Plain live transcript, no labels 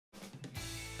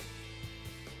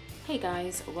Hey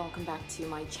guys, welcome back to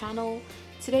my channel.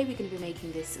 Today we're going to be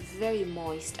making this very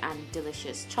moist and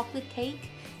delicious chocolate cake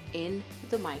in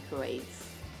the microwave.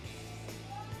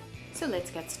 So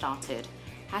let's get started.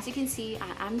 As you can see,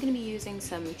 I am going to be using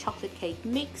some chocolate cake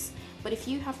mix, but if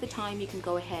you have the time you can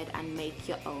go ahead and make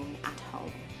your own at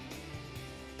home.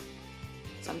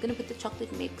 So I'm going to put the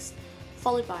chocolate mix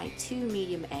followed by 2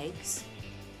 medium eggs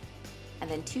and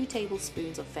then 2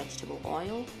 tablespoons of vegetable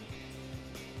oil,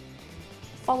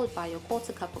 followed by a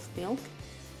 1/4 cup of milk,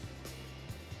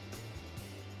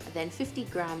 and then 50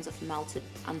 grams of melted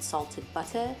unsalted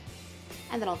butter,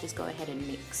 and then I'll just go ahead and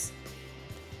mix.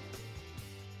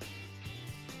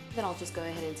 Then I'll just go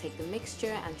ahead and take the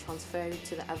mixture and transfer it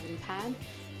to the oven pan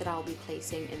that I'll be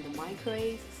placing in the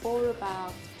microwave for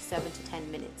about 7 to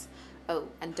 10 minutes. Oh,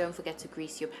 and don't forget to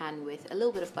grease your pan with a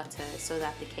little bit of butter so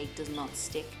that the cake does not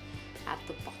stick at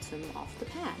the bottom of the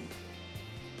pan.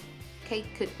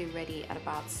 Cake could be ready at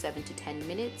about 7 to 10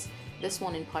 minutes. This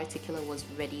one in particular was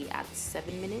ready at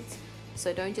 7 minutes.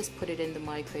 So don't just put it in the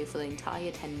microwave for the entire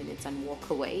 10 minutes and walk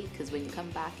away, because when you come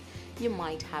back you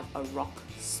might have a rock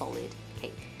solid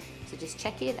cake. So just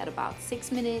check it at about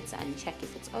 6 minutes and check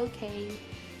if it's okay.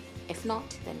 If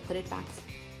not, then put it back.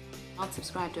 If not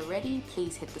subscribed already,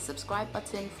 please hit the subscribe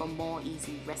button for more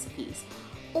easy recipes.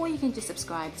 Or you can just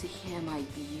subscribe to hear my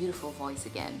beautiful voice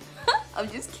again. I'm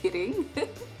just kidding.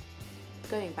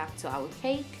 Going back to our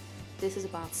cake, this is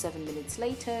about 7 minutes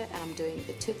later and I'm doing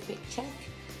the toothpick check,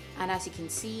 and as you can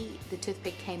see the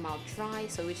toothpick came out dry,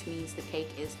 so which means the cake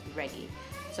is ready.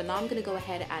 So now I'm going to go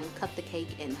ahead and cut the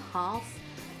cake in half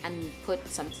and put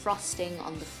some frosting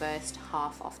on the first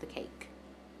half of the cake.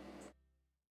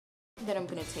 Then I'm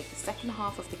going to take the second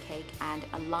half of the cake and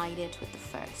align it with the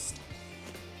first.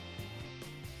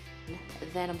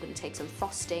 Then I'm going to take some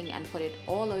frosting and put it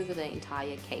all over the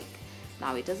entire cake.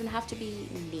 Now it doesn't have to be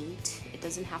neat, it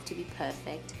doesn't have to be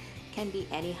perfect, it can be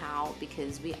anyhow,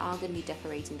 because we are going to be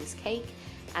decorating this cake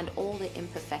and all the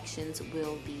imperfections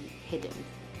will be hidden.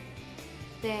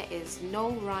 There is no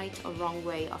right or wrong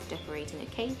way of decorating a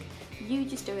cake, you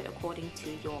just do it according to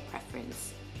your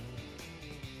preference.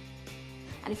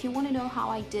 And if you want to know how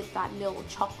I did that little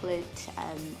chocolate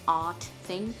art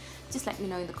thing, just let me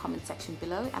know in the comment section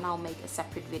below and I'll make a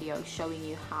separate video showing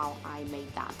you how I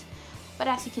made that. But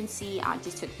as you can see, I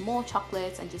just took more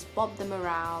chocolates and just bobbed them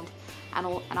around, and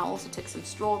I also took some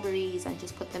strawberries and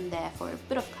just put them there for a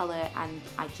bit of color, and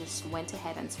I just went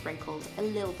ahead and sprinkled a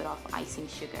little bit of icing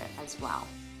sugar as well.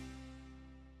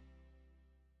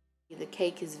 The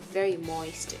cake is very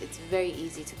moist, it's very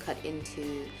easy to cut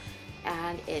into,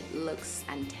 and it looks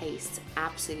and tastes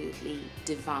absolutely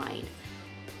divine.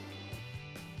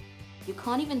 You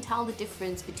can't even tell the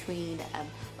difference between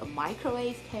a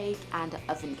microwave cake and an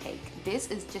oven cake. This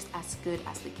is just as good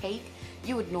as the cake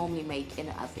you would normally make in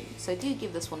an oven. So do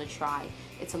give this one a try.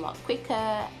 It's a lot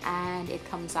quicker and it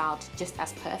comes out just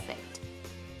as perfect.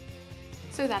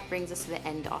 So that brings us to the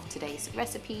end of today's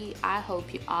recipe. I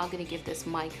hope you are going to give this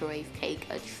microwave cake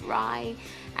a try.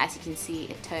 As you can see,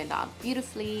 it turned out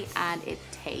beautifully and it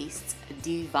tastes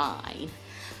divine.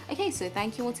 Okay, so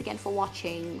thank you once again for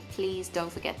watching. Please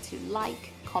don't forget to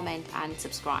like, comment and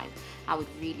subscribe. I would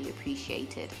really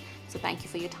appreciate it. So thank you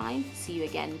for your time. See you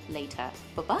again later.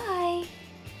 Bye-bye.